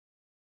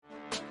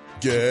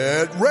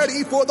Get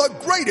ready for the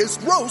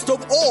greatest roast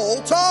of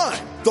all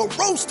time. The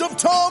Roast of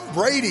Tom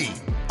Brady.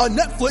 A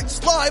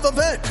Netflix live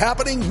event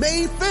happening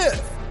May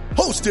 5th.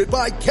 Hosted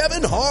by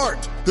Kevin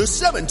Hart. The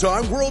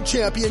 7-time world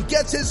champion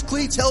gets his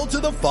cleats held to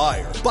the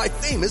fire by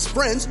famous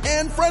friends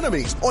and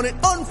frenemies on an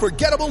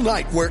unforgettable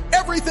night where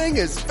everything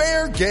is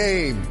fair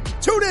game.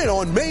 Tune in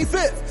on May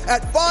 5th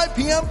at 5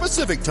 p.m.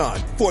 Pacific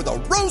time for the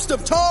Roast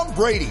of Tom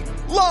Brady.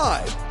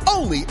 Live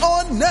only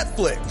on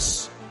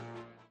Netflix.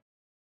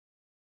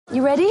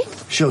 You ready?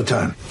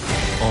 Showtime.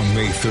 On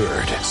May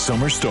 3rd,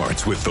 summer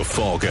starts with The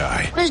Fall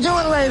Guy. Let's do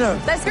it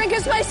later. Let's drink a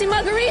spicy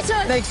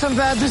margarita. Make some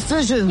bad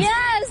decisions.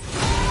 Yes.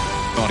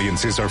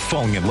 Audiences are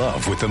falling in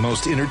love with the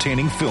most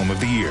entertaining film of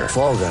the year.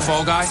 Fall Guy.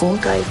 Fall Guy? Fall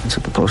Guy. That's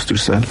what the poster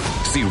said.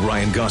 See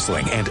Ryan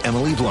Gosling and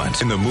Emily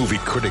Blunt in the movie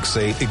critics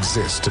say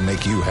exists to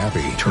make you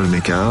happy. Trying to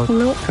make it out?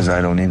 Nope. Because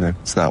I don't either.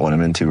 It's not what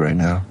I'm into right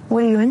now.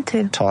 What are you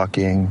into?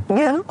 Talking.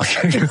 Yeah.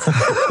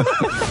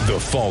 The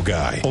Fall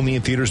Guy. Only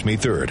in theaters May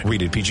 3rd.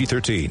 Rated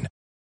PG-13.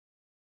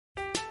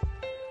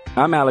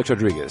 I'm Alex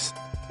Rodriguez.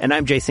 And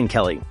I'm Jason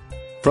Kelly.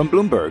 From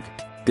Bloomberg,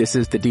 this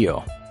is The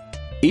Deal.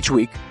 Each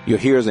week, you'll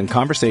hear us in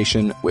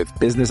conversation with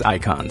business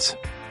icons.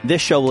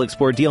 This show will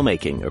explore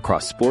deal-making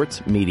across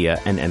sports, media,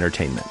 and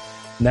entertainment.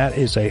 That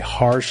is a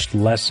harsh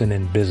lesson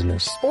in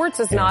business.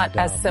 Sports is not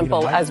as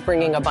simple as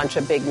bringing a bunch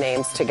of big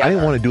names together. I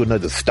didn't want to do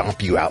another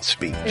stomp you out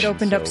speech. It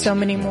opened up so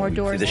many more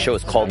doors. The show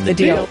is called The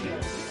Deal.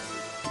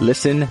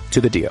 Listen to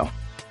The Deal.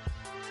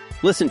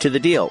 Listen to The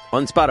Deal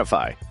on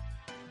Spotify.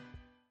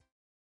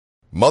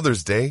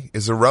 Mother's Day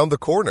is around the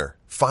corner.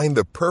 Find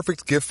the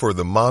perfect gift for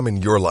the mom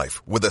in your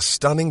life with a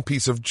stunning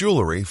piece of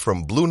jewelry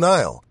from Blue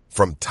Nile.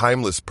 From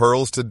timeless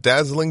pearls to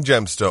dazzling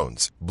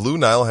gemstones, Blue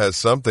Nile has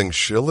something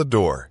she'll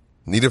adore.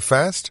 Need it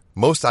fast?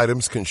 Most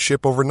items can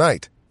ship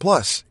overnight.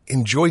 Plus,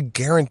 enjoy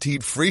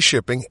guaranteed free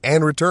shipping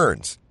and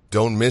returns.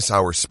 Don't miss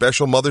our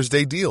special Mother's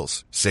Day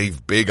deals.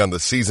 Save big on the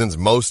season's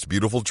most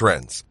beautiful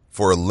trends.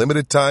 For a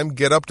limited time,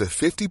 get up to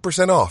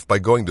 50% off by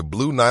going to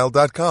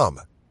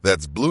BlueNile.com.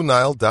 That's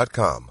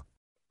BlueNile.com.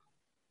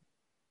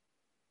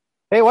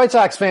 Hey, White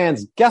Sox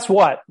fans, guess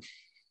what?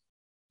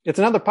 It's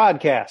another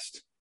podcast.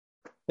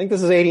 I think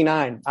this is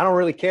 89. I don't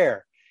really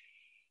care.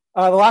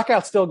 The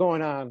lockout's still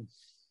going on.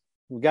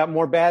 We've got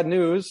more bad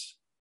news.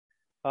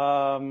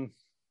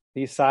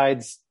 These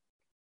sides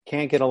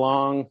can't get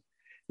along.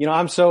 You know,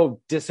 I'm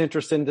so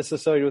disinterested and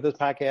disassociated with this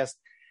podcast.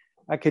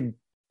 I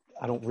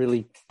don't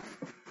really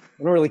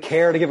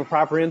care to give a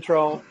proper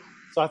intro.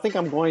 So I think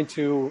I'm going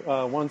to,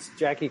 once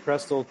Jackie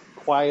Crestel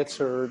quiets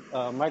her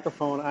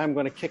microphone, I'm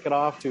going to kick it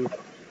off to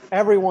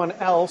everyone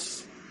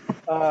else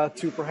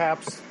to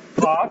perhaps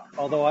talk,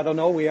 although I don't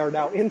know. We are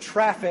now in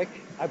traffic,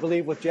 I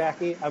believe, with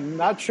Jackie. I'm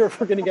not sure if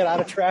we're going to get out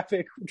of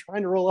traffic. We're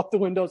trying to roll up the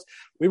windows.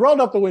 We rolled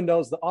up the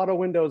windows. The auto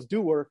windows do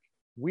work.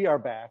 We are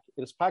back.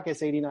 It is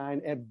Podcast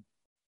 89 and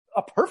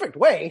a perfect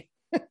way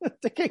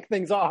to kick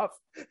things off.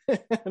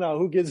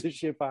 Who Gives a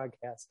Shit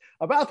podcast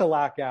about the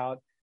lockout.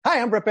 Hi,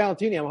 I'm Brett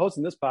Ballantini. I'm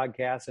hosting this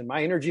podcast, and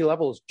my energy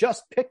level is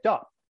just picked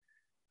up.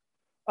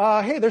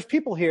 Hey, there's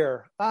people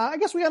here. I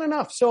guess we got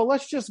enough. So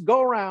let's just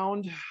go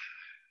around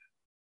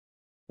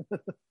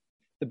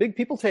the big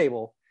people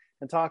table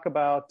and talk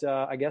about,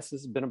 I guess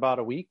this has been about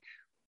a week.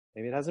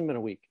 Maybe it hasn't been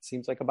a week. It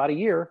seems like about a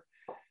year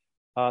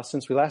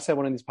since we last had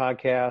one of these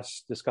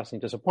podcasts discussing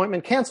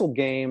disappointment, canceled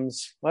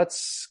games.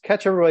 Let's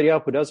catch everybody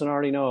up who doesn't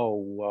already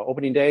know.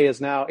 Opening day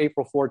is now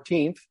April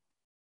 14th,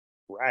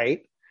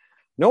 right?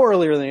 No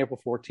earlier than April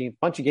 14th.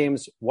 Bunch of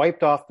games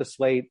wiped off the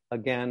slate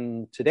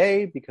again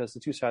today because the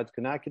two sides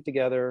could not get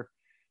together.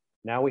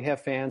 Now we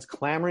have fans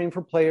clamoring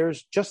for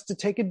players just to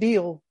take a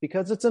deal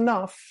because it's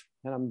enough.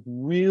 And I'm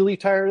really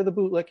tired of the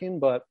bootlicking,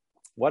 but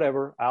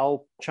whatever.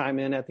 I'll chime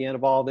in at the end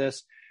of all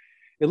this.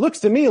 It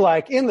looks to me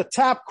like in the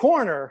top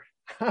corner,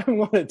 I'm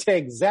going to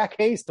take Zach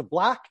Hayes to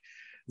block.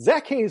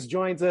 Zach Hayes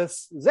joins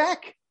us.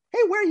 Zach,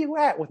 hey, where are you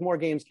at with more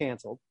games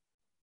canceled?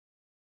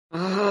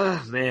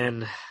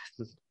 Man.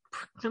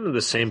 Kind of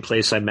the same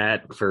place I'm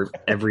at for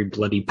every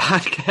bloody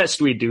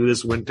podcast we do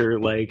this winter.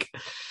 Like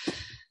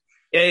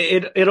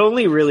it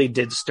only really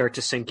did start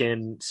to sink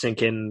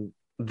in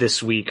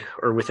this week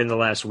or within the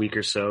last week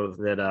or so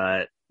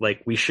that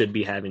like we should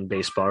be having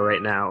baseball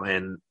right now.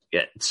 And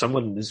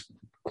someone is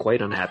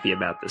quite unhappy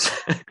about this.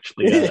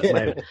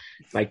 Actually,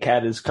 my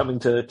cat is coming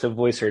to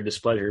voice her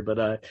displeasure,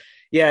 but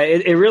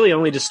it really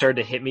only just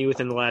started to hit me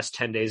within the last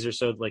 10 days or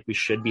so. Like we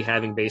should be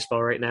having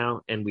baseball right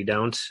now and we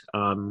don't.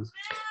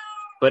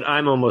 But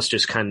I'm almost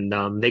just kind of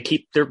numb. They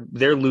keep they're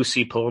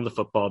loosey pulling the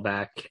football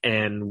back,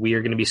 and we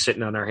are going to be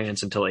sitting on our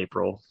hands until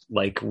April,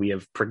 like we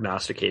have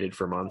prognosticated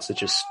for months. It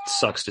just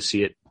sucks to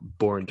see it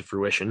born to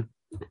fruition.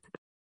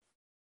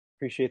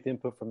 Appreciate the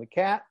input from the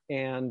cat,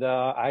 and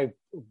I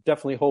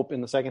definitely hope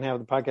in the second half of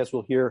the podcast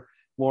we'll hear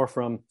more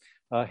from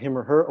him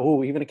or her.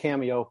 Oh, even a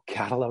cameo.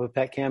 Gotta love a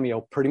pet cameo.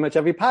 Pretty much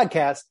every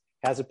podcast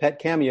has a pet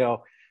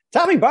cameo.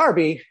 Tommy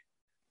Barbie.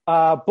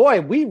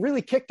 Boy, we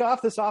really kicked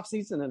off this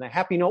offseason in a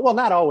happy note. Well,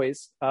 not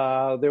always.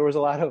 There was a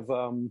lot of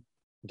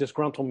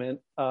disgruntlement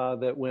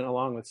that went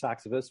along with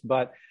Soxivus,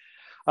 but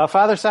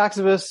Father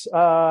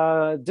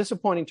Saxivus,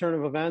 disappointing turn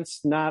of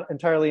events, not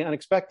entirely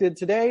unexpected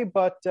today,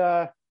 but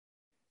hey,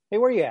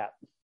 where are you at?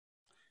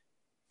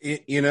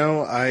 You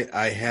know,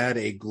 I had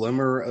a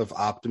glimmer of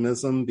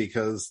optimism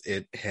because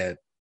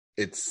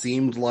it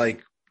seemed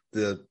like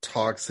the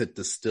talks had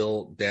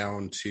distilled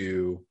down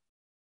to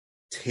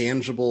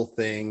tangible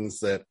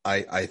things that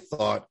I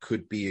thought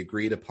could be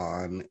agreed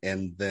upon.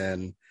 And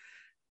then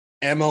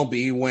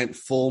MLB went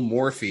full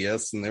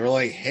Morpheus and they were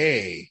like,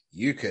 hey,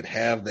 you could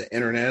have the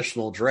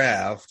international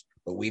draft,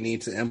 but we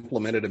need to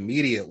implement it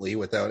immediately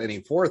without any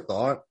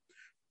forethought.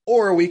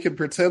 Or we could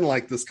pretend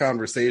like this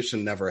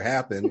conversation never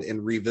happened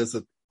and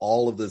revisit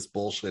all of this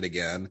bullshit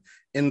again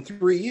in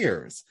 3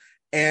 years.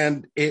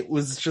 And it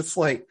was just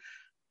like,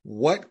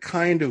 what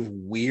kind of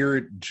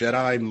weird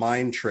Jedi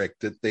mind trick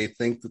did they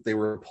think that they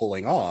were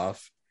pulling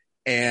off?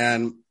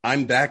 And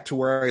I'm back to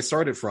where I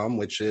started from,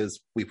 which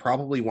is we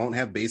probably won't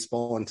have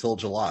baseball until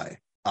July.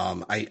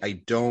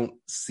 I don't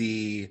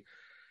see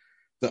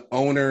the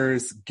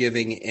owners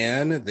giving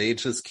in. They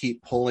just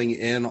keep pulling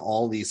in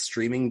all these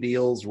streaming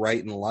deals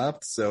right and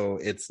left. So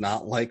it's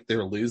not like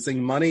they're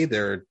losing money.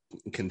 They're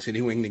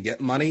continuing to get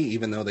money,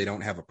 even though they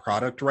don't have a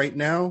product right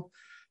now.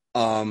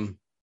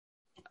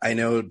 I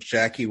know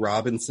Jackie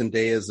Robinson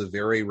Day is a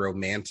very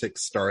romantic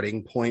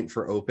starting point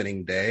for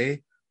opening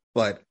day,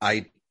 but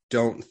I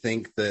don't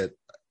think that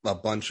a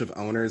bunch of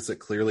owners that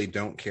clearly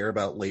don't care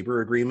about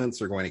labor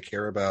agreements are going to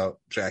care about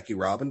Jackie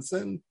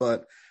Robinson,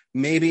 but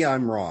maybe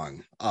I'm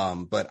wrong.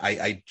 But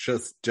I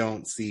just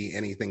don't see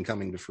anything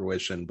coming to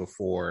fruition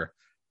before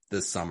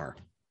this summer.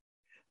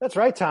 That's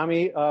right,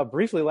 Tommy.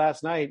 Briefly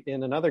last night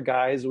in Another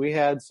Guys, we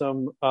had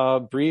some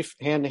brief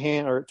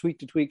hand-to-hand or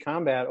tweet-to-tweet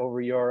combat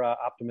over your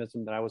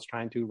optimism that I was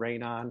trying to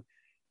rain on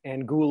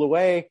and ghoul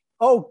away.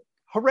 Oh,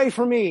 hooray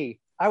for me.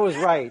 I was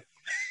right.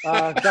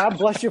 God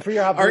bless you for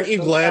your optimism. Aren't you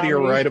glad Tommy.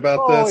 you're right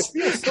about this?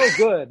 It feels so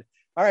good.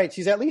 All right,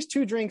 she's at least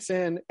 2 drinks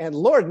in, and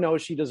Lord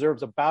knows she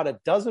deserves about a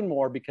dozen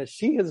more because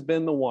she has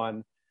been the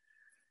one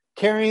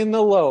carrying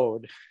the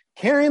load,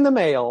 carrying the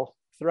mail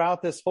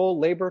throughout this whole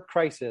labor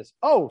crisis.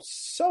 Oh,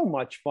 so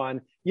much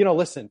fun. You know,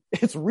 listen,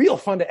 it's real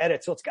fun to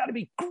edit, so it's got to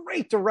be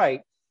great to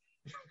write.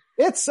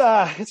 It's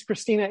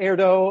Christina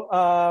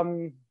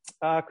Erdo.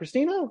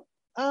 Christina?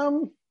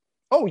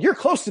 Oh, you're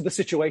close to the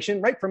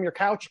situation, right from your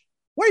couch.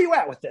 Where are you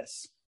at with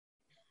this?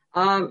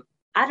 I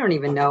don't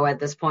even know at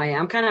this point.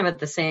 I'm kind of at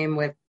the same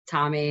with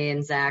Tommy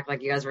and Zach,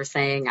 like you guys were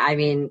saying. I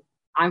mean,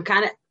 I'm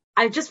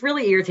just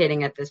really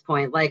irritating at this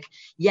point. Like,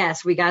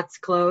 yes, we got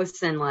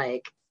close and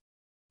like,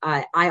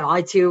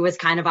 I too was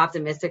kind of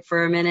optimistic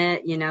for a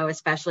minute, you know,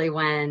 especially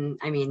when,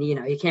 I mean, you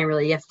know, you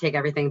have to take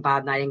everything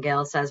Bob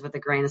Nightingale says with a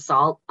grain of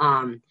salt.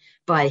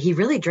 But he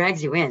really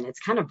drags you in. It's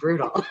kind of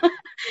brutal.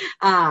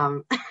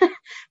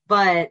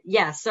 But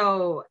yeah,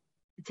 so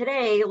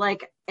today,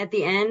 like at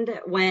the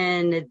end,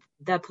 when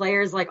the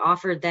players like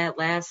offered that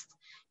last,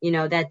 you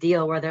know, that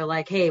deal where they're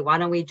like, hey, why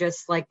don't we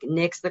just like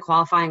nix the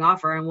qualifying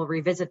offer and we'll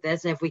revisit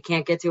this. And if we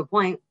can't get to a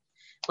point,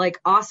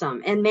 like,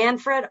 awesome. And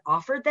Manfred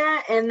offered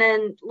that. And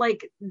then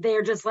like,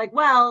 they're just like,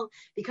 well,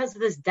 because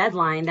of this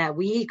deadline that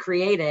we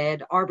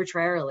created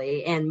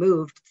arbitrarily and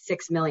moved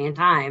 6 million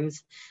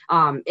times,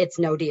 it's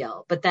no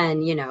deal. But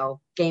then, you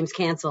know, games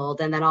canceled.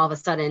 And then all of a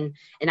sudden,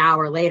 an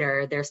hour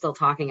later, they're still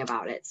talking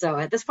about it. So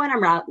at this point,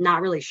 I'm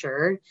not really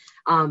sure.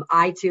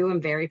 I too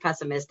am very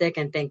pessimistic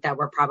and think that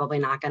we're probably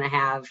not going to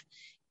have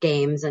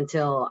games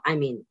until, I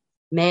mean,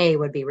 May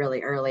would be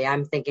really early.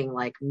 I'm thinking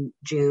like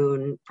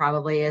June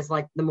probably is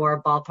like the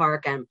more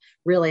ballpark. I'm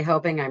really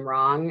hoping I'm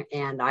wrong.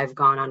 And I've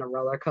gone on a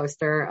roller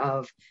coaster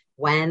of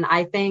when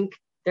I think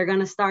they're going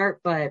to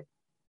start. But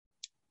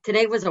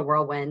today was a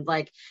whirlwind.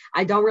 Like,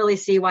 I don't really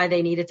see why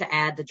they needed to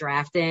add the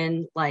draft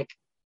in like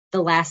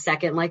the last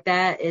second like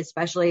that,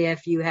 especially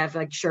if you have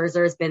like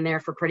Scherzer has been there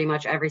for pretty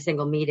much every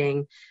single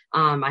meeting.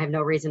 I have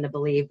no reason to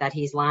believe that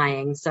he's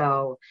lying.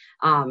 So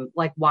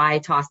like, why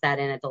toss that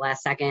in at the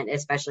last second,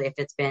 especially if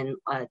it's been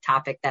a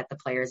topic that the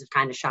players have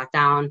kind of shot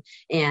down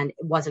and it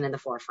wasn't in the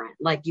forefront.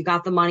 Like, you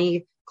got the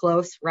money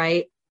close,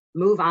 right?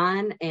 Move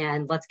on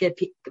and let's get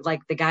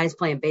like the guys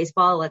playing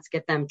baseball. Let's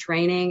get them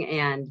training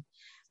and,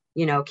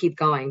 you know, keep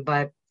going.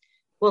 But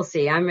we'll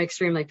see. I'm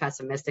extremely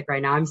pessimistic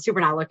right now. I'm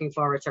super not looking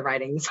forward to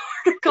writing this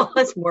article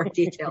as more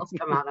details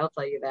come out. I'll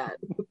tell you that.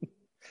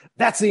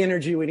 That's the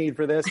energy we need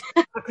for this.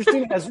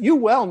 Christina, as you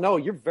well know,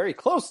 you're very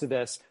close to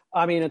this.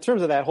 I mean, in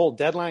terms of that whole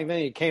deadline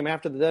thing, it came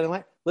after the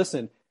deadline.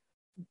 Listen,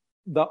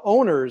 the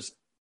owners,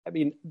 I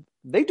mean,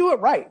 they do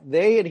it right.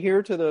 They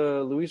adhere to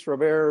the Luis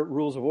Robert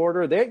rules of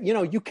order. They, you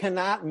know, you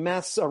cannot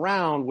mess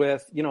around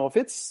with, you know, if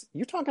it's,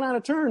 you're talking out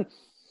of turn,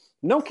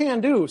 no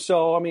can do.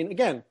 So, I mean,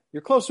 again,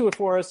 you're close to it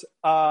for us.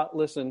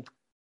 Listen,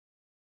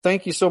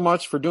 thank you so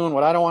much for doing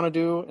what I don't want to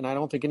do. And I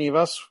don't think any of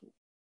us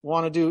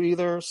want to do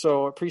either.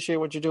 So appreciate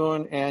what you're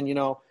doing. And, you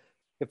know,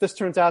 if this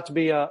turns out to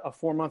be a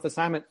 4-month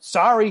assignment,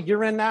 sorry,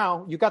 you're in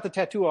now. You got the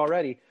tattoo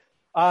already.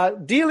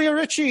 Delia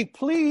Ritchie,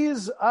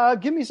 please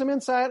give me some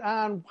insight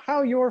on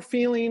how you're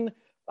feeling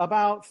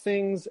about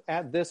things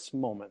at this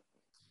moment.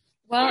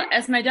 Well,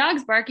 as my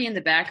dog's barking in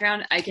the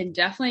background, I can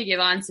definitely give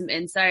on some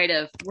insight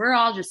of we're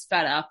all just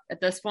fed up at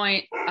this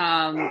point.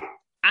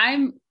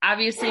 I'm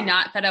obviously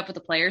not fed up with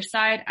the players'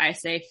 side. I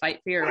say fight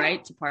for your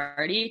right to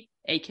party,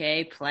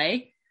 aka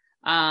play.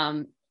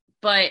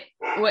 But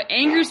what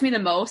angers me the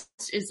most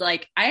is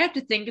like I have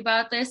to think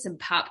about this in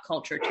pop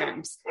culture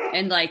terms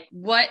and like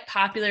what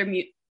popular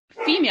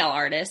female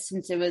artists,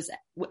 since it was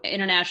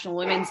International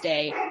Women's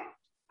Day,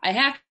 I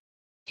have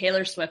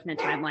Taylor Swift in a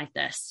time like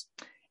this,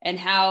 and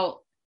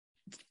how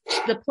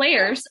the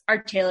players are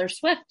Taylor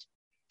Swift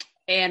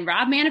and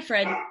Rob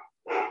Manfred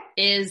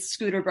is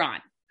Scooter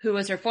Braun, who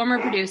was her former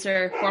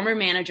producer, former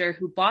manager,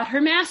 who bought her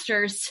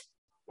masters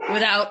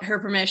without her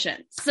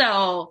permission.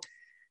 So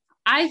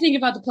I think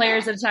about the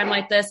players at a time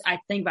like this. I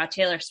think about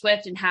Taylor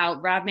Swift and how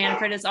Rob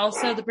Manfred is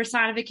also the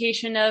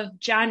personification of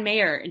John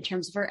Mayer in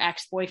terms of her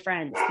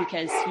ex-boyfriends,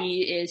 because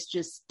he is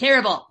just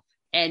terrible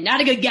and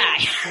not a good guy.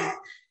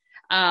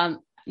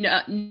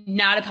 No,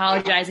 not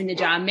apologizing to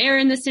John Mayer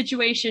in this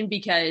situation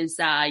because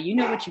you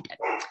know what you did.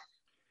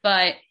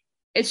 But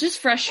it's just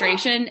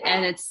frustration,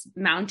 and it's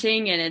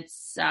mounting, and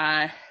it's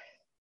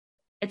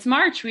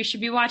March. We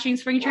should be watching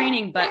spring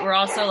training, but we're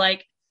also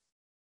like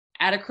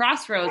at a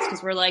crossroads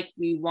because we're like,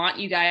 we want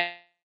you guys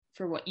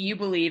for what you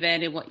believe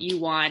in and what you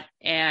want.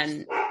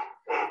 And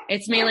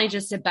it's mainly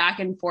just a back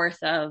and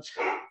forth of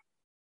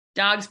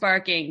dogs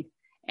barking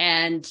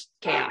and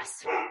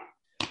chaos.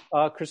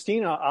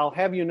 Christina, I'll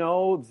have you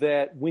know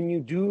that when you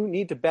do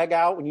need to beg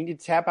out, when you need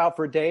to tap out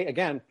for a day,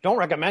 again, don't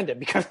recommend it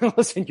because,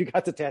 listen, you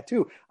got the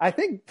tattoo. I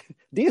think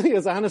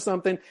Delia's onto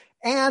something.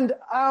 And,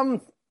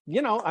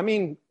 you know, I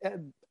mean,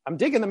 I'm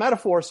digging the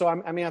metaphor. So,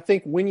 I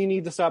think when you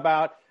need to sub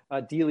out,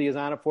 Delia's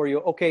on it for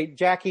you. Okay,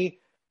 Jackie,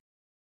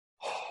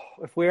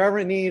 if we're ever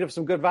in need of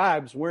some good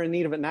vibes, we're in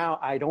need of it now.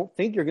 I don't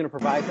think you're going to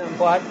provide them,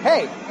 but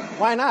hey,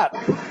 why not?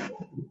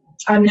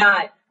 I'm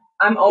not.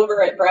 I'm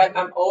over it, Brett.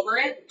 I'm over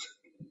it.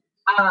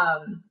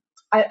 I'm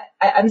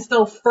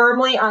still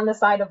firmly on the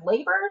side of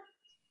labor,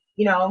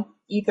 you know,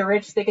 eat the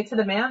rich, stick it to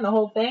the man, the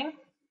whole thing.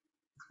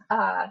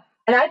 And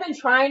I've been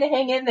trying to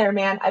hang in there,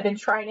 man. I've been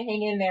trying to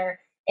hang in there.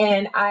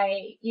 And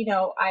I'm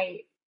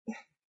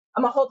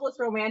a hopeless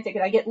romantic,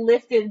 and I get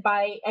lifted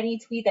by any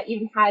tweet that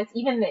even has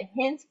even the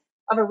hint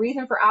of a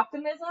reason for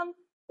optimism.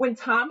 When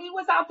Tommy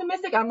was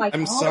optimistic, I'm like,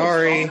 I'm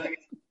sorry.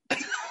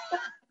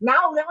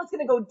 now it's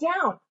going to go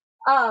down.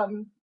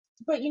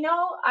 But you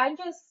know,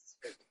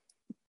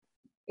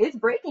 it's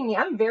breaking me.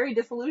 I'm very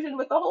disillusioned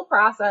with the whole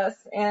process,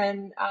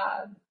 and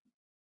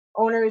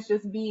owners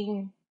just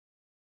being,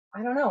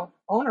 I don't know,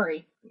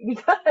 ownery,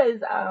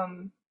 because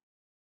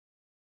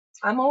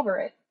I'm over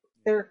it.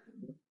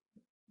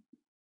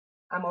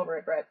 I'm over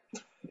it, Brett.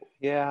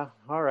 Yeah,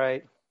 all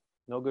right.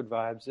 No good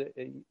vibes.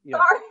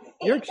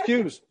 You're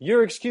excused.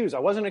 You're excused. I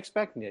wasn't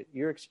expecting it.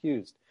 You're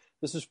excused.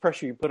 This is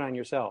pressure you put on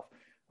yourself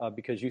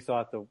because you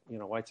thought the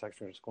White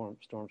Sox were going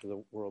to storm to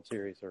the World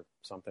Series or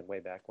something way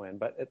back when.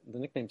 But the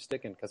nickname's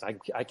sticking because I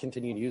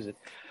continue to use it.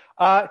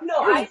 No,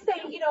 I say,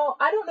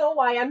 I don't know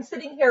why I'm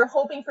sitting here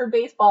hoping for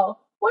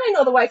baseball when I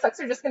know the White Sox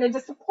are just going to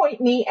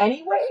disappoint me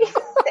anyway.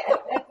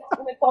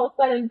 When it's all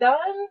said and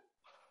done.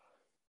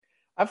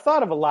 I've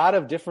thought of a lot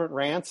of different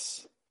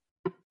rants.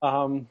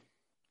 Do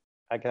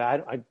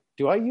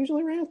I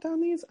usually rant on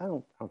these? I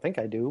don't think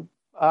I do.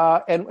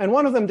 And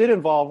one of them did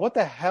involve, what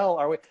the hell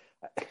are we?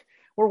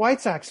 We're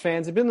White Sox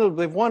fans.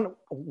 They've won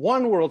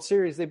one World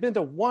Series. They've been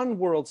to one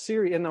World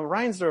Series in the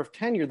Reinsdorf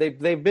tenure.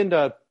 They've been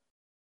to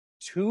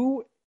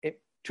two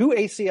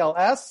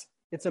ACLS.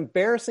 It's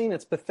embarrassing.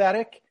 It's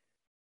pathetic,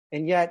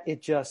 and yet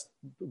it just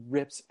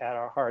rips at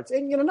our hearts.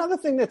 And another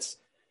thing that's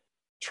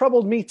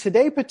troubled me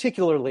today,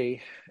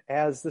 particularly,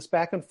 as this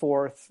back and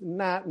forth,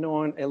 not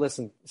knowing, hey,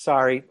 listen,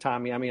 sorry,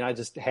 Tommy. I mean, I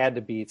just had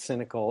to be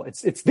cynical.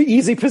 It's the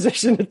easy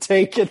position to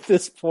take at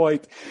this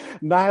point.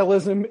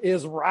 Nihilism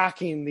is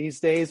rocking these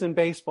days in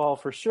baseball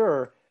for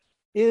sure.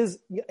 Is,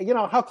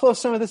 how close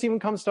some of this even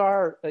comes to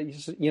our,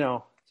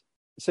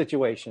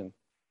 situation.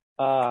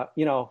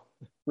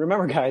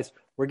 Remember, guys,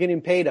 we're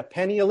getting paid a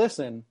penny a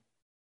listen.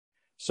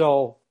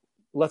 So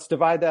let's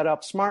divide that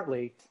up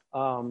smartly.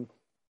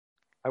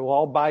 I will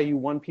all buy you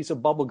one piece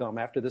of bubble gum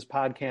after this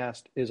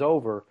podcast is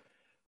over.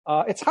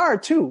 It's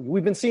hard, too.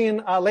 We've been seeing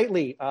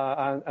lately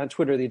on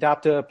Twitter, the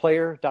Adopt a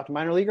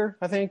Minor Leaguer,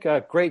 I think.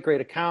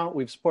 Great account.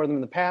 We've supported them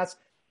in the past.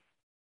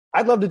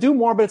 I'd love to do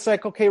more, but it's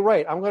like, okay,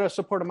 right. I'm going to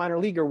support a minor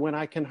leaguer when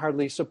I can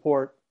hardly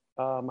support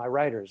my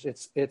writers.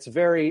 It's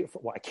very,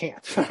 well, I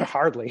can't,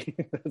 hardly.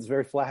 It's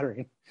very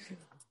flattering.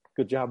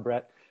 Good job,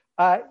 Brett.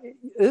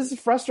 This is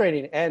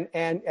frustrating.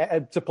 And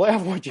to play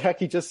off what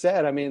Jackie just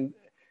said, I mean,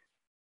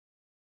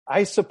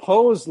 I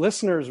suppose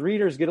listeners,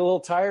 readers get a little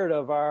tired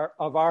of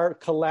our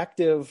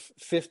collective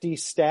 50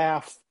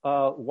 staff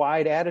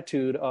wide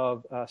attitude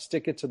of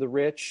stick it to the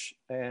rich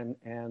and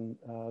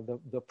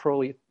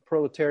the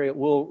proletariat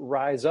will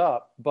rise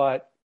up.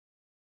 But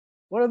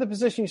what are the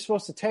positions you're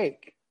supposed to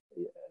take?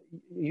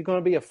 You going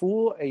to be a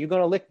fool? Are you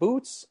going to lick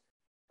boots?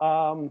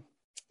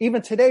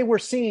 Even today we're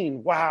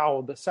seeing,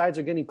 wow, the sides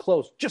are getting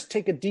close. Just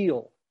take a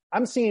deal.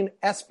 I'm seeing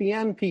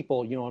SBN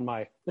people, in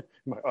my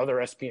my other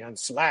SPN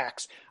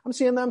slacks. I'm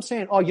seeing them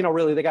saying, oh,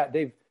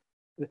 really,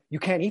 you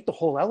can't eat the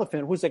whole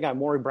elephant. Who's that guy,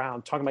 Maury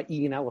Brown, talking about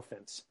eating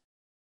elephants?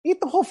 Eat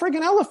the whole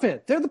friggin'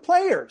 elephant. They're the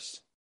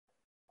players.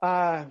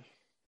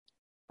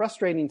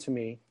 Frustrating to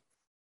me.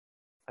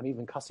 I'm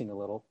even cussing a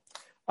little.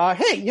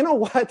 Hey, you know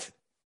what?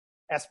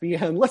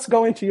 SPN, let's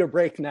go into your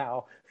break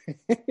now.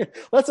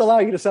 Let's allow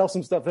you to sell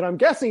some stuff that I'm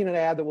guessing an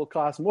ad that will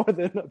cost more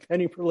than a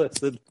penny per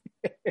listen.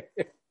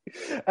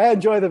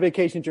 Enjoy the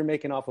vacations you're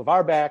making off of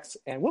our backs,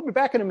 and we'll be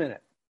back in a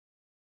minute.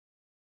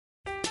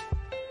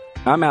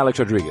 I'm Alex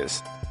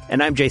Rodriguez.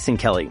 And I'm Jason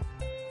Kelly.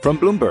 From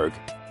Bloomberg,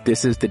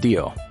 this is The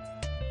Deal.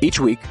 Each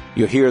week,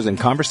 you'll hear us in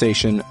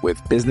conversation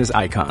with business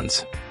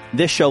icons.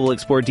 This show will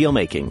explore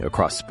deal-making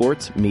across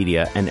sports,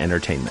 media, and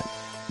entertainment.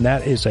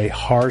 That is a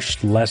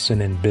harsh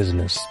lesson in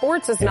business.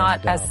 Sports is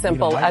not as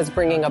simple as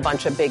bringing a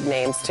bunch of big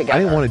names together. I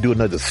didn't want to do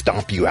another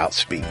stomp you out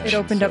speech. It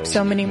opened up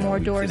so many more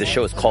doors. The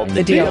show is called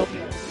The Deal.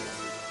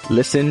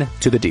 Listen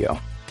to The Deal.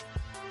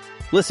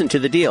 Listen to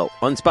The Deal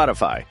on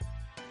Spotify.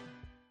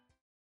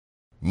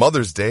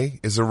 Mother's Day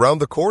is around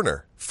the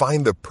corner.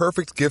 Find the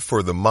perfect gift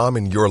for the mom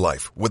in your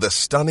life with a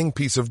stunning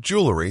piece of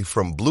jewelry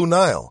from Blue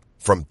Nile.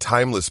 From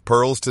timeless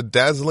pearls to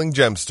dazzling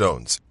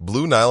gemstones,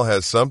 Blue Nile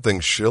has something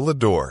she'll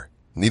adore.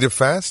 Need it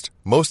fast?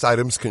 Most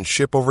items can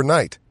ship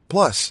overnight.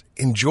 Plus,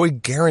 enjoy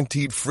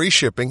guaranteed free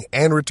shipping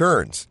and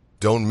returns.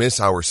 Don't miss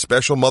our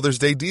special Mother's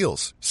Day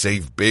deals.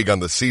 Save big on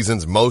the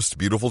season's most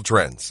beautiful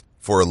trends.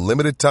 For a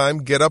limited time,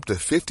 get up to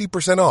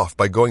 50% off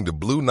by going to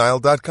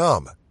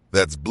BlueNile.com.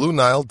 That's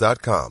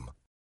BlueNile.com.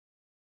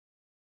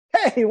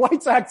 Hey,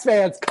 White Sox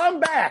fans, come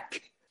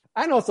back.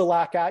 I know it's a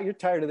lockout. You're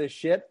tired of this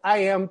shit.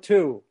 I am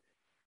too.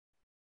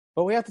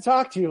 But we have to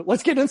talk to you.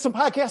 Let's get in some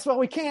podcasts while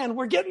we can.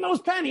 We're getting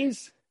those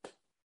pennies.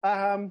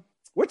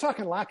 We're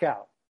talking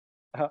lockout.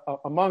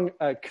 Among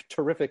a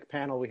terrific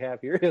panel we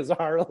have here is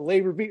our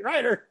labor beat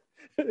writer,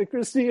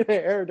 Christina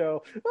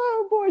Erdo.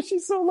 Oh boy,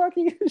 she's so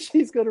lucky.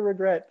 She's going to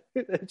regret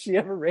that she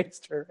ever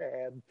raised her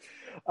hand.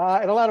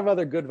 And a lot of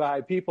other good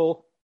vibe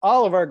people,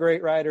 all of our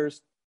great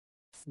writers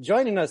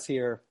joining us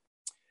here.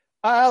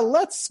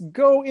 Let's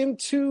go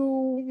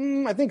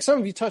into, I think some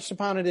of you touched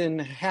upon it in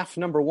half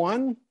number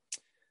one,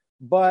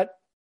 but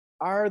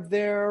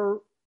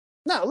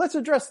now let's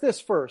address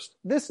this first.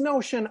 This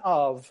notion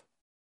of,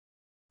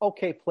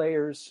 okay,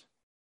 players,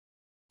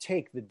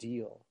 take the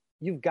deal.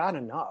 You've got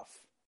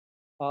enough.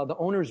 The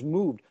owners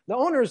moved. The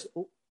owners,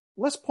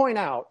 let's point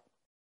out,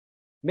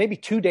 maybe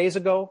 2 days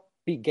ago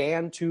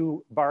began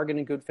to bargain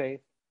in good faith.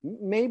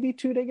 Maybe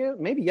 2 days ago,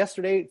 maybe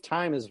yesterday.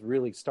 Time is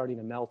really starting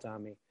to melt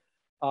on me.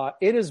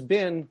 It has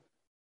been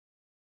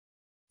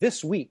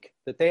this week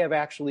that they have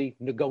actually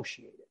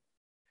negotiated.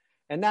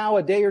 And now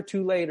a day or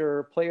two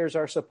later, players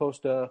are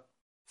supposed to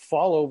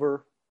fall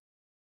over,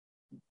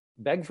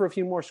 beg for a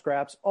few more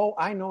scraps. Oh,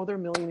 I know they're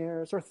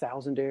millionaires or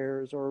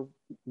thousandaires or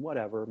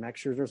whatever.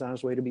 Max Scherzer's on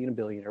his way to being a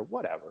billionaire,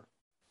 whatever.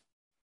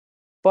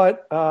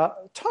 But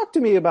talk to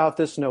me about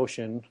this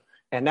notion,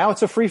 and now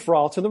it's a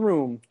free-for-all to the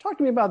room. Talk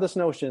to me about this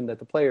notion that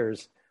the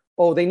players,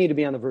 they need to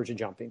be on the verge of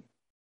jumping.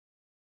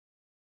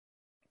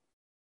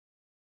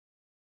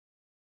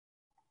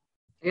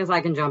 I guess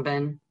I can jump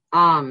in.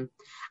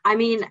 I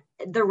mean,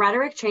 the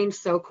rhetoric changed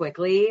so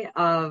quickly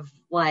of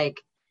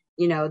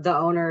the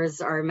owners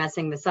are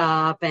messing this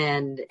up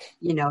and,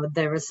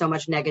 there was so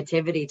much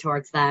negativity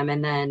towards them.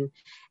 And then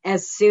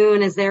as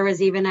soon as there was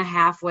even a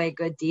halfway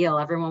good deal,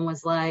 everyone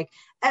was like,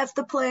 F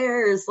the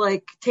players,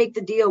 take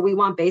the deal. We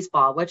want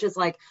baseball, which is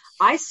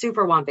I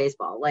super want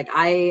baseball.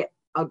 I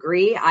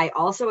agree. I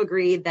also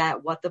agree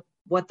that what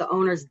the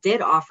owners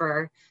did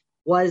offer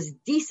was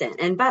decent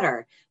and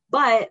better.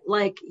 But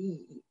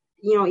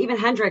even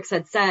Hendricks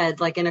had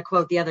said in a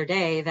quote the other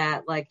day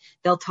that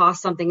they'll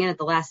toss something in at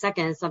the last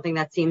second, something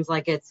that seems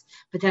like it's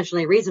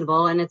potentially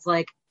reasonable. And it's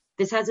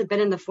this hasn't been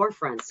in the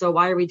forefront. So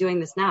why are we doing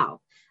this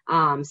now?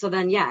 So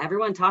then,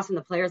 everyone tossing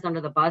the players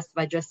under the bus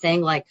by just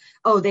saying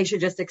they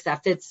should just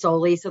accept it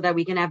solely so that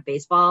we can have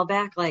baseball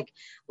back.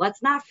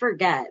 Let's not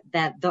forget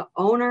that the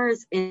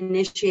owners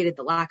initiated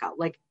the lockout.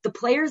 The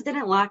players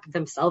didn't lock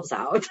themselves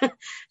out.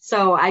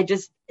 So I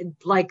just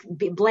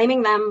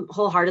blaming them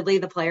wholeheartedly,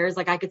 the players,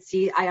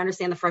 I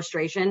understand the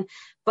frustration,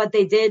 but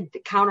they did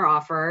counter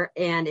offer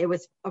and it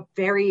was a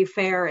very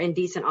fair and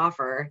decent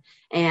offer.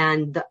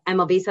 And the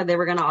MLB said they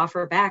were going to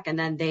offer back. And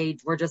then they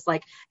were just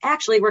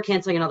actually, we're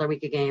canceling another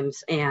week of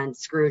games and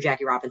screw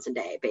Jackie Robinson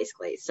Day,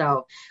 basically.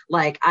 So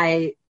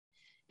I'm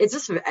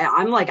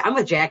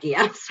with Jackie.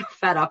 I'm so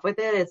fed up with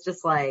it. It's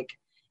just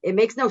it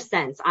makes no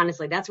sense.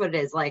 Honestly, that's what it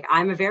is.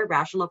 I'm a very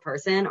rational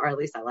person, or at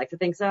least I like to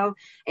think so.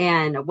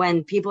 And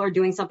when people are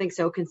doing something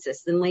so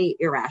consistently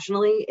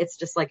irrationally, it's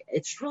just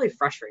it's really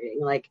frustrating.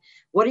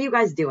 What are you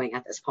guys doing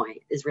at this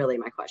point is really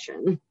my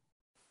question.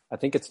 I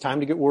think it's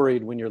time to get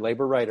worried when your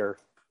labor writer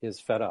is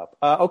fed up.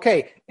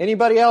 Okay.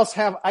 Anybody else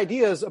have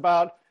ideas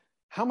about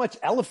how much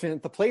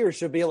elephant the players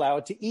should be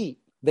allowed to eat?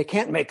 They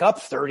can't make up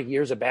 30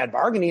 years of bad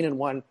bargaining in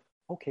one.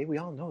 Okay. We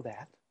all know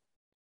that.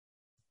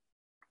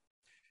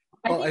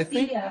 Well, I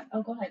think go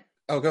ahead.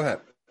 Oh, go ahead.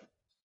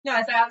 No,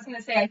 as I was going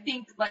to say, I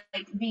think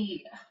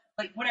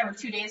like whatever,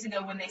 2 days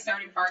ago when they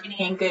started bargaining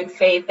in good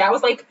faith. That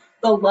was like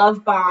the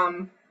love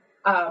bomb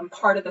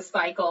part of the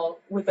cycle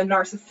with a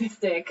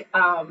narcissistic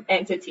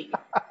entity.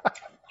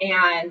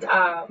 And,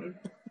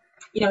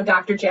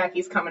 Dr.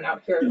 Jackie's coming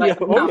out here. Like,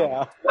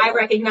 I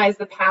recognize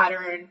the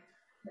pattern.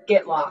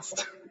 Get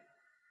lost.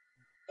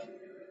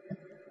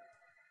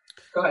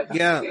 Go ahead.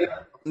 Yeah.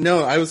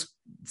 No, I was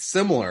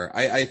similar.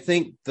 I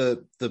think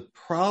the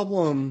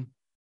problem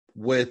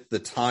with the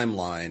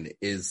timeline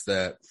is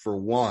that, for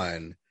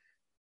one,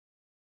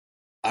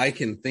 I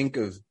can think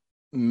of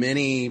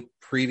many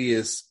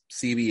previous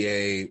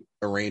CBA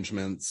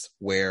arrangements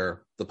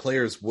where the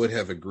players would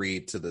have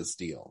agreed to this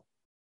deal.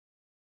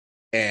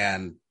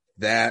 And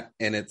that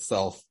in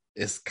itself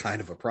is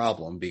kind of a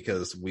problem,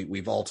 because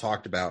we've all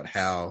talked about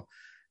how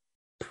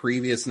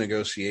previous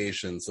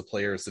negotiations, the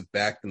players have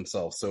backed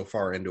themselves so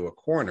far into a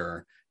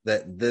corner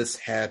that this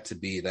had to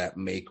be that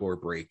make or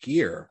break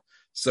year.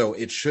 So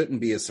it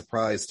shouldn't be a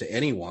surprise to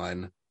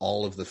anyone,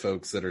 all of the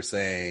folks that are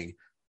saying,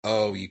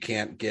 oh, you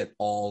can't get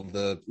all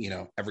the,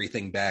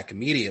 everything back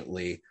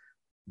immediately.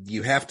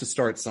 You have to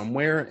start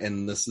somewhere.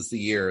 And this is the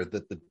year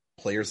that the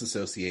Players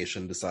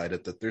Association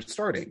decided that they're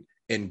starting,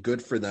 and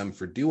good for them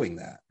for doing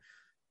that.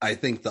 I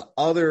think the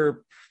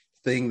other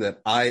thing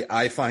that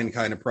I find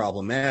kind of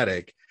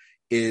problematic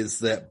is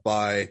that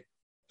by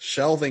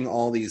shelving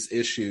all these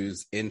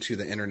issues into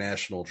the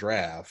international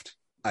draft,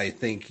 I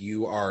think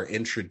you are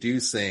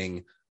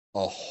introducing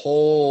a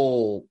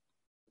whole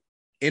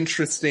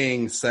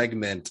interesting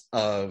segment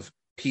of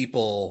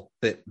people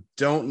that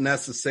don't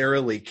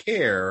necessarily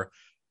care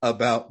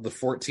about the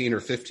 14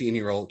 or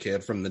 15-year-old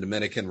kid from the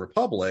Dominican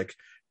Republic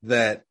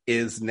that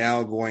is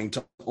now going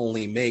to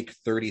only make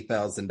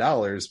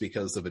 $30,000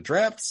 because of a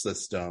draft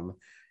system,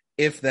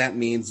 if that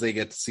means they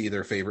get to see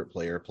their favorite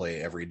player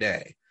play every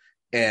day.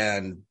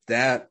 And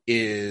that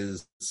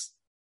is,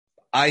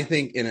 I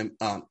think, an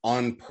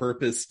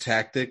on-purpose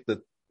tactic that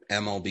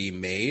MLB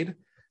made,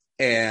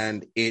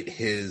 and it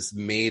has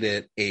made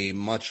it a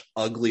much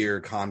uglier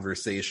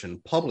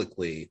conversation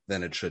publicly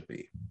than it should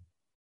be.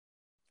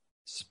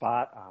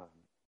 Spot on.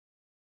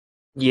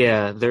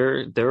 Yeah,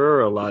 there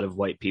are a lot of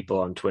white people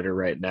on Twitter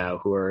right now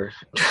who are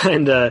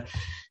trying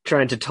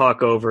to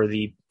talk over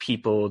the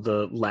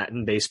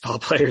Latin baseball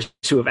players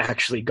who have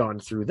actually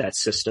gone through that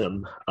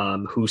system,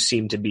 who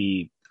seem to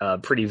be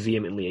pretty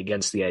vehemently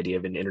against the idea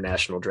of an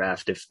international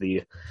draft if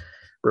the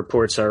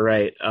reports are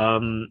right.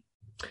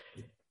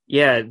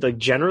 Yeah, like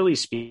generally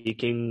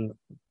speaking,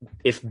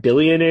 if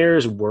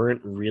billionaires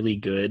weren't really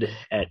good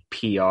at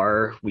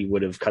PR, we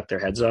would have cut their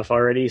heads off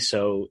already.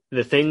 So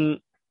the thing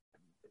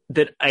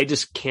that I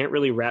just can't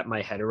really wrap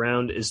my head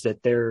around is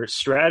that their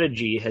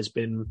strategy has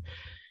been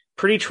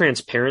pretty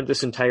transparent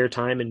this entire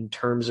time in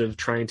terms of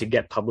trying to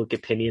get public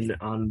opinion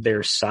on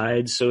their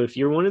side. So if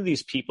you're one of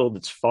these people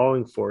that's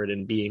falling for it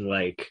and being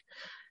like,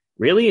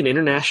 really, an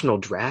international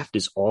draft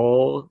is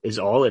all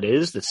it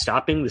is, that's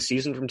stopping the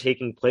season from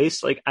taking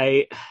place, like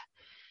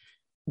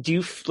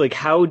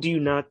how do you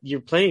not, you're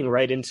playing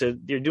right into,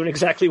 you're doing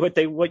exactly what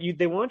they want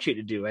you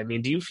to do. I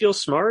mean, do you feel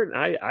smart?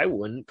 I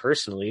wouldn't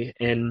personally.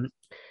 And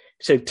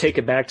to take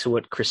it back to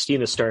what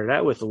Christina started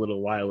out with a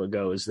little while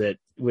ago, is that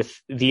with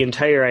the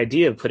entire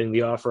idea of putting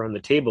the offer on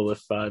the table,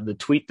 if the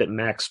tweet that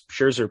Max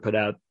Scherzer put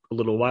out a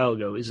little while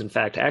ago is in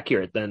fact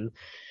accurate, then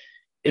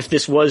if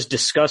this was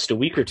discussed a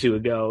week or two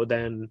ago,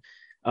 then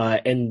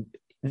and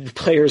the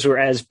players were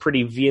as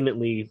pretty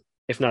vehemently,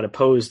 if not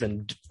opposed,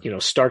 then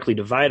starkly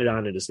divided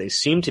on it as they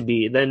seem to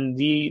be, then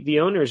the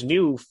owners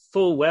knew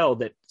full well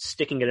that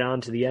sticking it on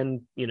to the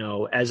end,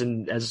 as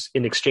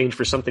in exchange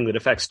for something that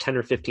affects 10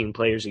 or 15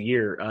 players a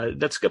year,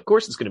 that's, of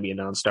course it's going to be a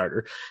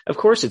non-starter. Of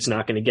course it's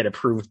not going to get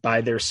approved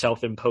by their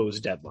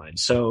self-imposed deadline.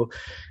 So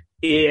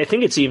I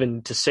think it's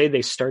even to say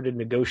they started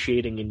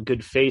negotiating in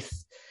good faith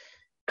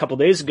a couple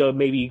days ago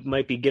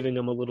might be giving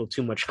them a little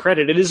too much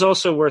credit. It is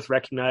also worth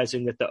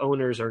recognizing that the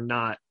owners are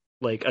not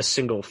like a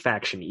single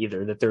faction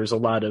either, that there's a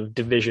lot of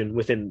division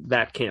within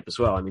that camp as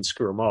well. I mean,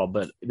 screw them all,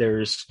 but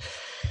there's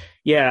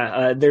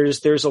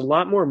a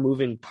lot more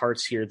moving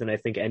parts here than I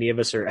think any of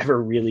us are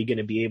ever really going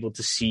to be able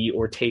to see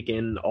or take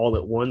in all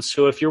at once.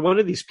 So if you're one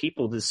of these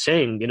people that's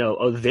saying,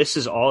 oh, this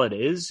is all it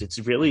is, it's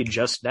really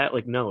just that,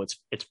 like, no,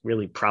 it's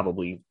really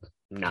probably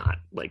not.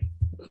 Like,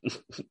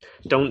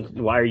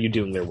 why are you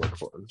doing their work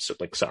for them? So,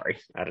 like, sorry,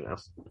 I don't know.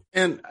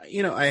 And,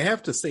 I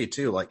have to say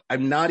too, like,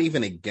 I'm not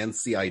even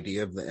against the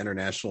idea of the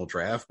international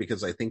draft,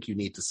 because I think you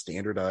need to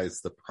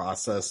standardize the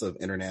process of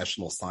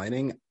international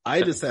signing.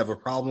 I just have a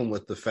problem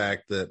with the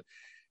fact that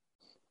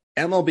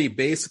MLB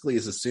basically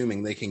is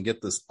assuming they can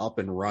get this up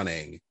and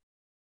running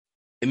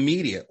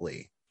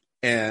immediately.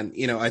 And,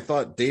 I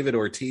thought David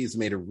Ortiz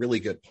made a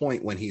really good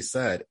point when he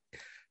said,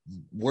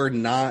 we're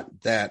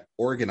not that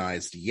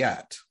organized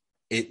yet.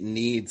 It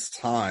needs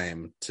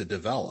time to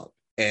develop.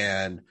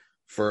 And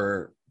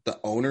for the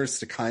owners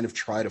to kind of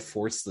try to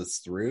force this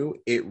through,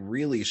 it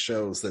really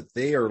shows that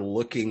they are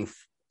looking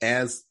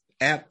at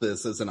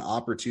this as an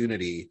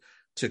opportunity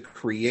to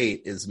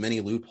create as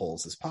many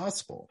loopholes as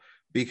possible.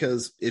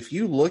 Because if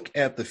you look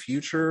at the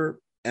future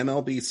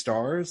MLB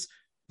stars,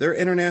 They're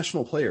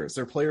international players.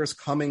 They're players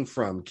coming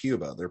from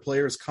Cuba. They're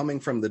players coming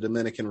from the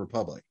Dominican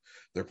Republic.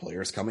 They're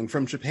players coming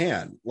from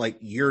Japan. Like,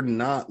 you're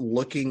not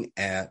looking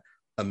at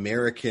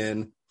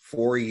American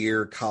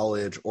 4-year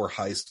college or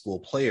high school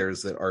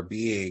players that are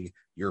being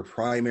your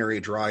primary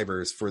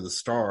drivers for the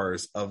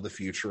stars of the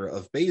future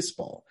of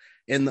baseball.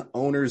 And the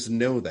owners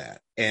know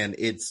that. And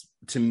it's,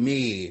 to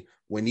me,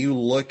 when you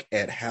look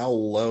at how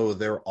low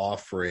they're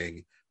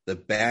offering the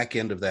back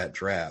end of that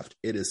draft,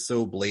 it is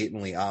so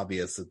blatantly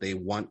obvious that they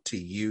want to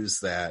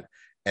use that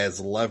as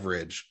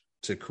leverage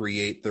to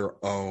create their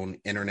own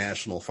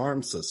international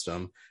farm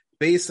system,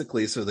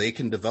 basically so they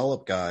can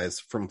develop guys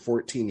from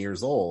 14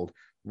 years old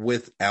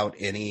without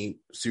any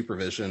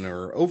supervision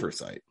or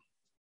oversight.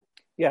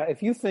 Yeah,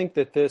 if you think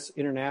that this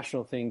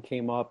international thing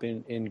came up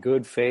in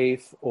good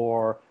faith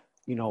or,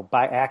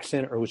 by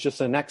accident, or was just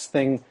the next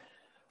thing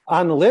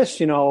on the list,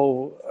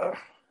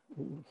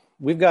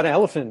 we've got an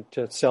elephant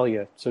to sell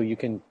you so you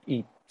can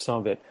eat some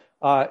of it.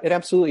 It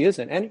absolutely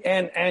isn't.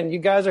 And you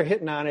guys are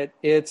hitting on it.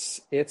 It's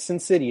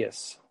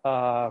insidious.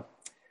 And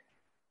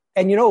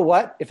you know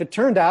what? If it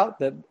turned out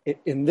that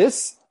in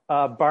this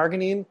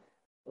bargaining,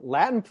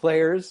 Latin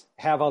players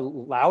have a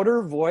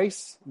louder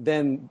voice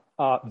than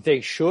they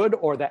should,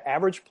 or the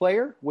average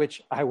player,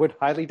 which I would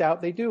highly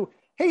doubt they do.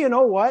 Hey, you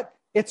know what?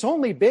 It's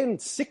only been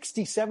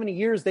 60, 70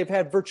 years they've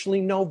had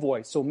virtually no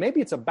voice. So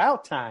maybe it's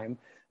about time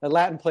that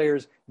Latin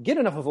players get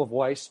enough of a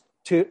voice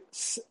to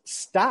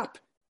stop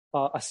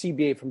a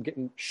CBA from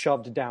getting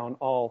shoved down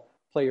all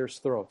players'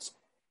 throats.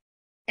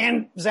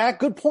 And Zach,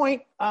 good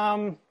point.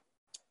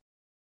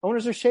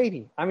 Owners are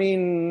shady. I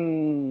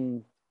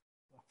mean,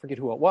 I forget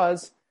who it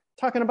was,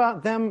 talking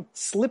about them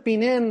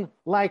slipping in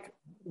like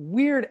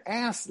weird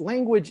ass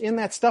language in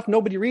that stuff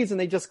nobody reads, and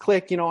they just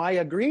click, I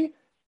agree.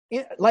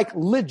 Like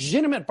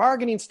legitimate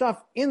bargaining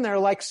stuff in there,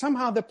 like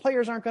somehow the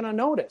players aren't going to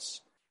notice.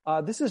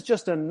 This is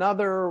just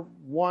another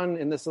one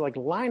in this like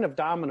line of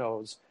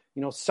dominoes.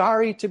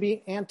 Sorry to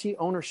be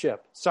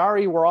anti-ownership.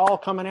 Sorry, we're all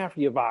coming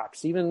after you,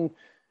 Vox. Even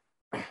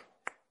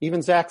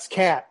Zach's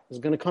cat is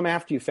going to come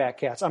after you, fat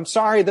cats. I'm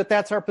sorry that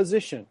that's our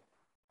position,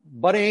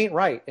 but it ain't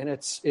right. And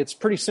it's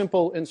pretty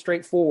simple and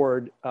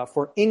straightforward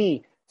for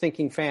any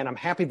thinking fan. I'm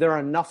happy there are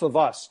enough of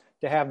us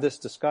to have this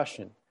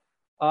discussion.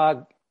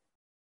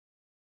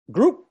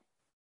 Group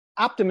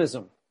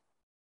optimism.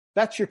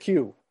 That's your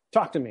cue.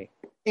 Talk to me.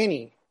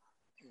 Any.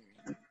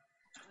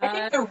 I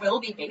think there will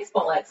be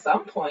baseball at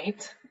some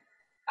point.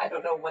 I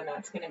don't know when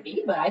that's going to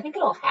be, but I think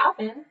it'll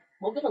happen.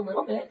 We'll get a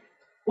little bit.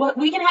 Well,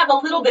 we can have a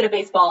little bit of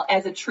baseball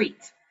as a treat.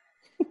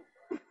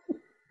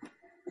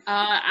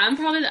 I'm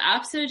probably the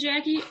opposite of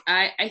Jackie.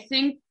 I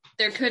think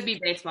there could be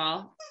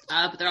baseball,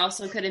 but there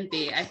also couldn't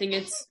be. I think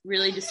it's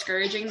really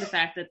discouraging the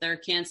fact that they're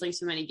canceling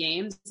so many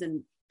games,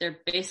 and they're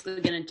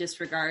basically going to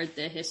disregard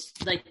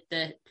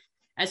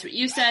as what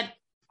you said,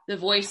 the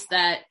voice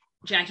that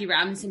Jackie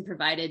Robinson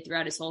provided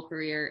throughout his whole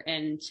career,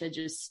 and to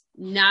just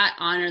not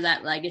honor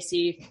that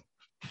legacy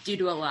due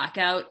to a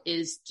lockout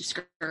is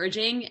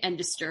discouraging and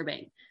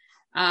disturbing.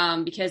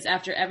 Because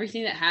after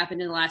everything that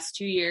happened in the last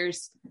 2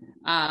 years,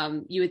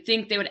 you would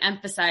think they would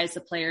emphasize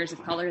the players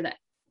of color that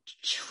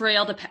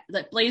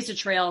blazed a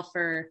trail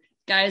for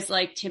guys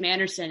like Tim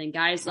Anderson and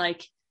guys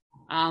like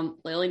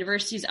Loyola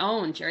University's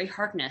own Jerry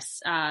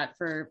Harkness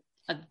for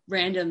a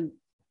random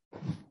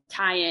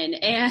tie-in,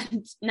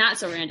 and not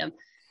so random.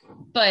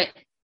 But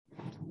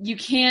you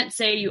can't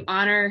say you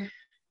honor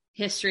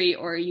history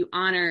or you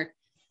honor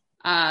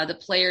the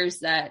players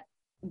that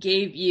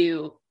gave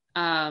you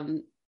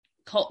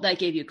culture, that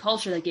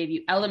gave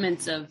you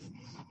elements of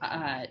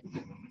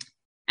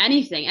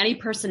anything, any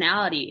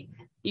personality.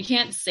 You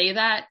can't say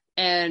that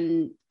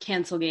and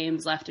cancel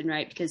games left and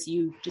right because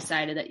you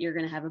decided that you're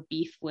going to have a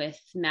beef with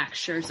Max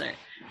Scherzer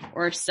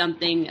or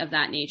something of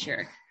that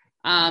nature.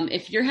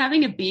 If you're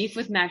having a beef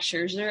with Max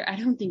Scherzer, I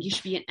don't think you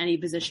should be in any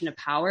position of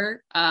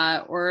power,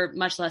 or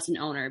much less an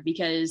owner,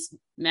 because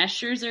Max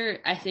Scherzer,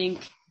 I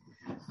think,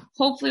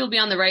 hopefully will be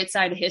on the right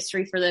side of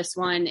history for this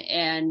one.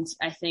 And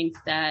I think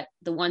that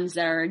the ones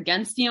that are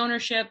against the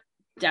ownership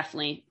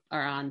definitely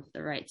are on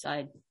the right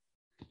side.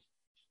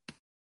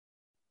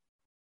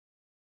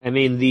 I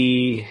mean,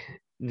 the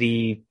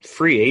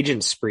free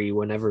agent spree,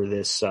 whenever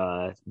this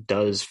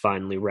does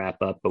finally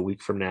wrap up a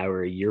week from now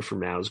or a year from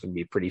now, is going to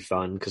be pretty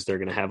fun because they're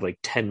going to have like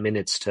 10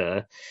 minutes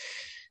to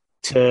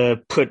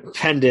put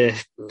pen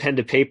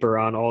to paper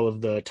on all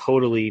of the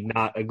totally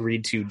not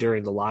agreed to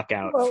during the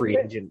lockout free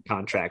agent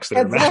contracts that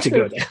are about to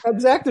go down.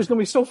 Exactly. There's going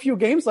to be so few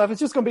games left.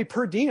 It's just going to be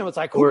per diem. It's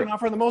like, who can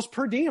offer the most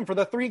per diem for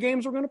the 3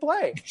 games we're going to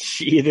play?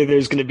 Either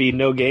there's going to be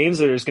no games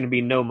or there's going to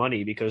be no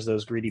money because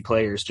those greedy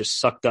players just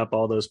sucked up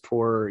all those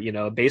poor,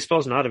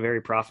 baseball's not a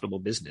very profitable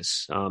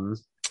business.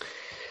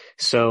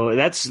 So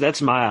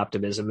that's my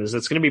optimism, is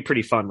it's going to be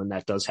pretty fun when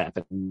that does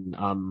happen.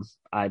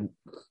 I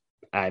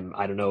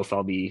don't know if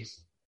I'll be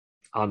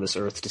on this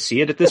earth to see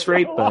it at this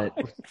rate, but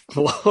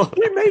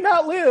we may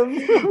not live.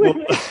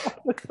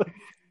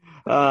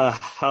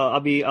 I'll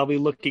be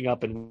looking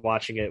up and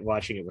watching it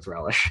with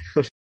relish.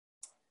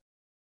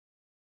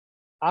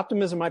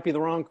 Optimism might be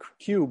the wrong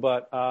cue,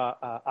 but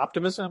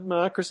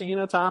optimism,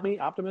 Christina, Tommy,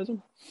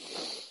 optimism?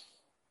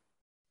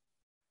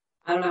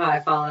 I don't know how I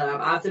follow that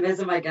up.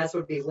 Optimism, I guess,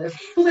 would be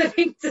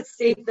living to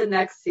see the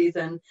next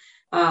season.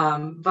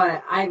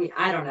 But I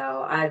don't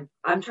know.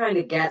 I'm trying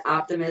to get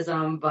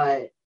optimism,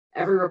 but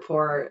every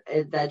report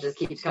that just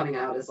keeps coming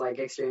out is like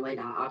extremely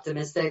not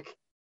optimistic.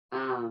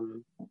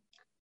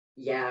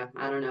 Yeah,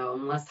 I don't know.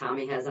 Unless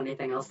Tommy has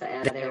anything else to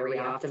add there,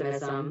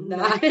 optimism.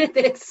 No, I didn't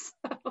think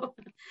so.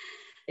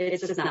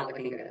 It's just not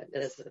looking good.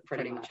 That's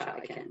pretty much how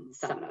I can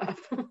sum it up.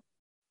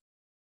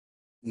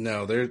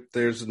 No,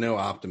 there's no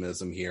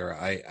optimism here.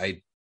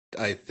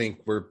 I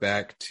think we're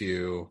back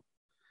to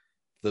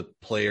the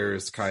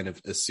players kind of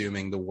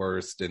assuming the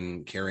worst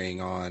and carrying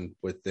on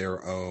with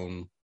their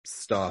own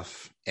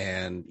stuff.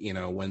 And, you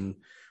know, when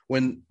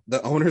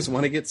the owners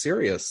want to get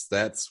serious,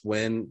 that's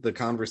when the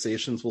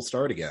conversations will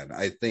start again.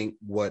 I think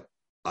what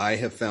I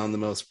have found the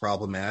most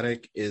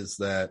problematic is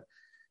that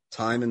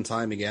time and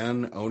time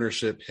again,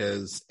 ownership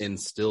has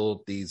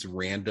instilled these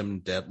random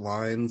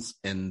deadlines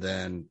and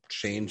then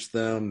changed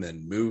them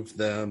and moved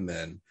them.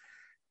 And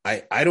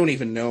I don't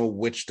even know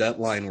which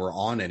deadline we're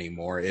on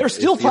anymore. They're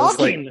still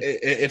talking.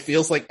 It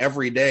feels like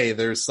every day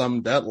there's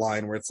some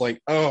deadline where it's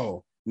like,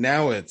 oh,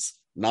 now it's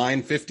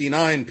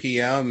 9:59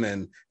 p.m.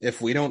 And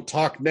if we don't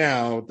talk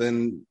now,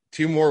 then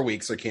 2 more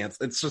weeks are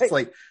canceled. It's just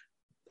like,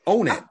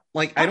 own it.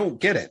 Like, I don't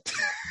get it.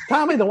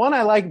 Tommy, the one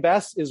I like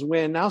best is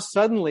when now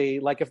suddenly,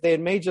 like if they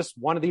had made just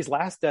one of these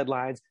last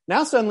deadlines,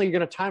 now suddenly you're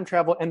going to time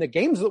travel and the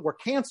games that were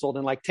canceled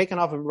and like taken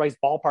off everybody's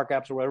ballpark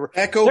apps or whatever,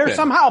 they're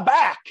somehow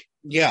back.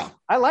 Yeah.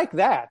 I like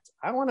that.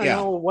 I want to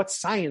know what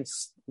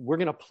science we're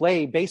going to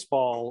play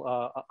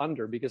baseball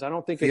under, because I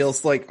don't think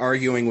feels like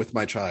arguing with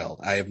my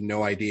child. I have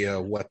no idea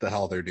what the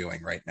hell they're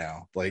doing right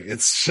now. Like,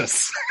 it's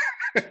just,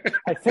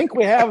 I think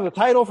we have the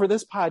title for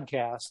this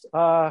podcast.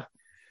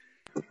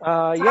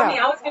 Tommy,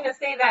 I was going to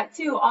say that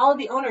too. All of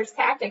the owners'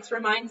 tactics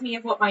reminds me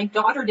of what my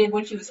daughter did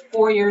when she was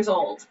 4 years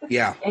old.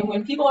 Yeah. And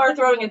when people are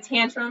throwing a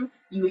tantrum,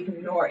 you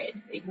ignore it.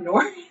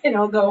 Ignore it and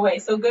it'll go away.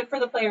 So good for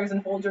the players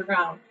and hold your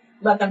ground.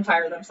 Let them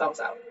tire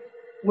themselves out.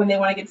 When they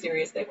want to get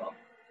serious, they will.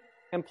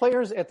 And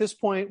players at this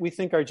point, we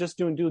think, are just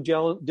doing due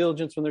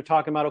diligence when they're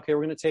talking about, okay,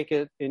 we're going to take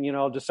it and, you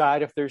know,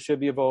 decide if there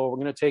should be a vote. We're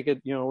going to take it,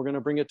 you know, we're going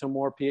to bring it to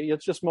more people.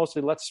 It's just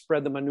mostly let's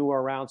spread the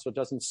manure around so it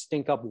doesn't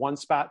stink up one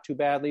spot too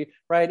badly,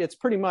 right? It's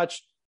pretty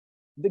much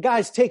the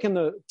guys taking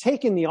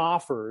the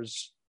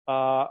offers.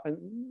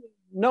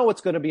 No,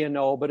 it's going to be a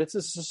no, but it's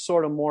just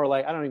sort of more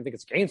like, I don't even think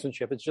it's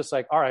gamesmanship. It's just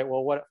like, all right,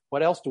 well,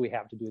 what else do we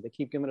have to do? They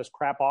keep giving us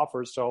crap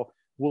offers, so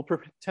we'll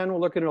pretend we're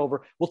looking it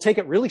over. We'll take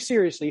it really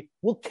seriously.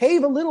 We'll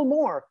cave a little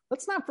more.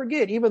 Let's not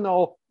forget, even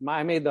though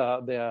I made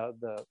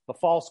the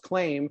false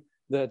claim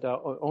that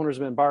owners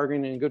have been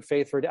bargaining in good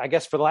faith for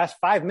the last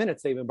 5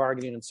 minutes, they've been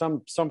bargaining in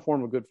some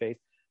form of good faith.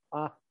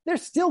 They're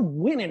still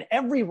winning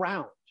every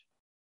round.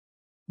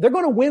 They're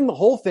going to win the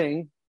whole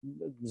thing.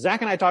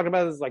 Zach and I talked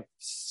about this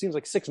seems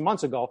like 6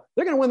 months ago.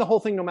 They're going to win the whole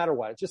thing no matter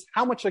what. It's just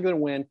how much they're going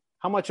to win,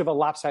 how much of a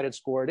lopsided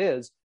score it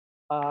is.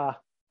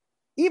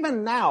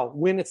 Even now,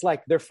 when it's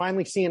like they're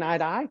finally seeing eye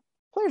to eye,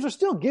 players are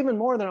still giving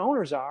more than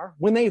owners are.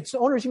 When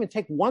owners even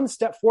take one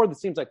step forward, that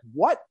seems like,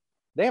 what?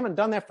 They haven't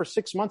done that for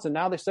 6 months, and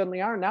now they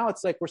suddenly are. Now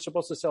it's like we're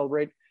supposed to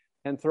celebrate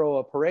and throw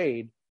a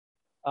parade.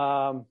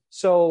 Players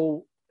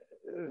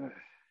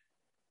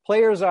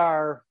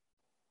are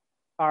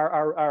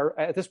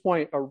at this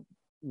point are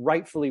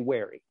rightfully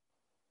wary,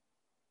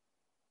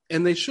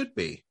 and they should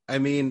be. I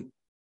mean,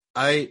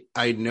 I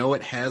know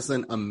it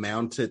hasn't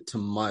amounted to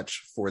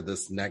much for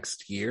this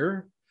next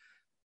year,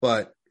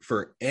 but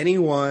for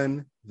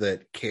anyone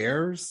that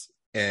cares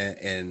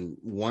and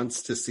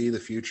wants to see the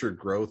future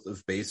growth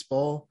of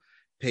baseball,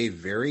 pay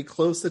very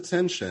close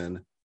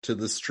attention to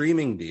the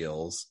streaming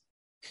deals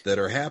that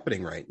are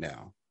happening right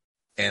now,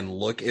 and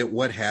look at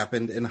what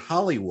happened in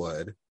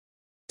Hollywood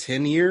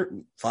 10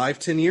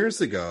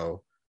 years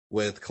ago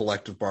with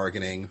collective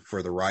bargaining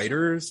for the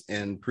writers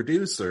and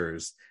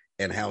producers,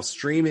 and how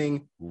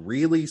streaming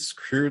really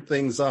screwed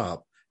things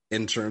up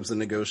in terms of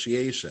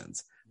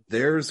negotiations.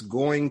 There's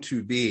going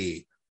to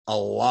be a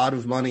lot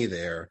of money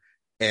there,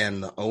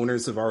 and the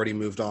owners have already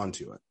moved on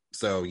to it.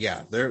 So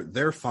yeah,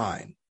 they're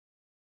fine.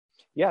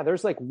 Yeah,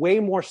 there's like way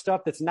more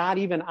stuff that's not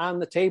even on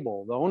the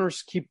table. The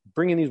owners keep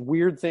bringing these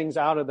weird things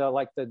out of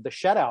the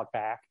shutout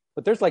back,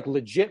 but there's like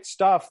legit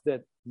stuff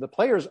that the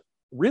players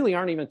really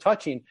aren't even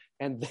touching,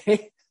 and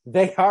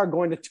they are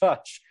going to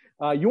touch.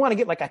 You want to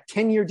get like a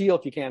 10-year deal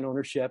if you can,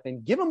 ownership,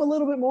 and give them a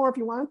little bit more if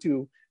you want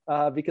to,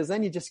 because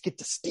then you just get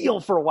to steal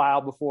for a while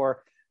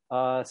before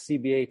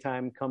CBA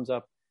time comes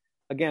up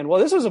again. Well,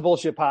 this was a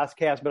bullshit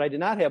podcast, but I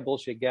did not have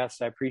bullshit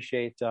guests. I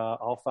appreciate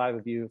all 5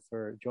 of you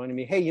for joining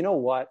me. Hey, you know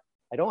what?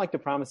 I don't like to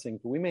promise things,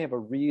 but we may have a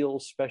real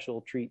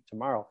special treat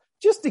tomorrow,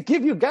 just to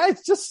give you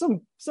guys just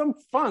some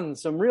fun,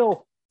 some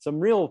real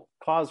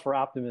cause for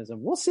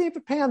optimism. We'll see if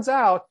it pans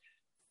out.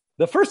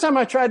 The first time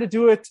I tried to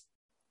do it,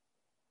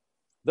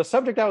 the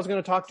subject I was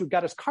going to talk to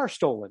got his car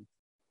stolen.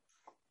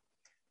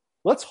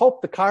 Let's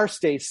hope the car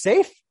stays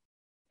safe.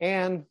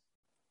 And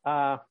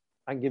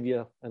I can give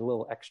you a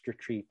little extra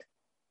treat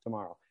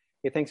tomorrow.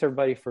 Hey, thanks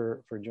everybody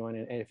for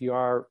joining. And if you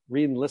are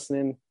reading,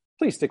 listening,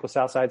 please stick with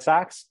Southside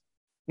Sox.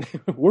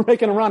 We're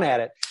making a run at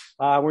it.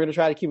 We're going to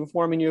try to keep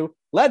informing you,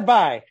 led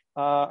by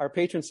our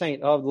patron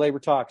saint of Labor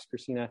Talks,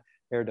 Christina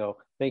Erdo.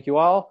 Thank you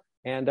all.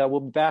 And we'll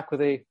be back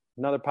with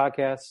another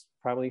podcast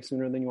probably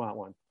sooner than you want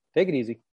one. Take it easy.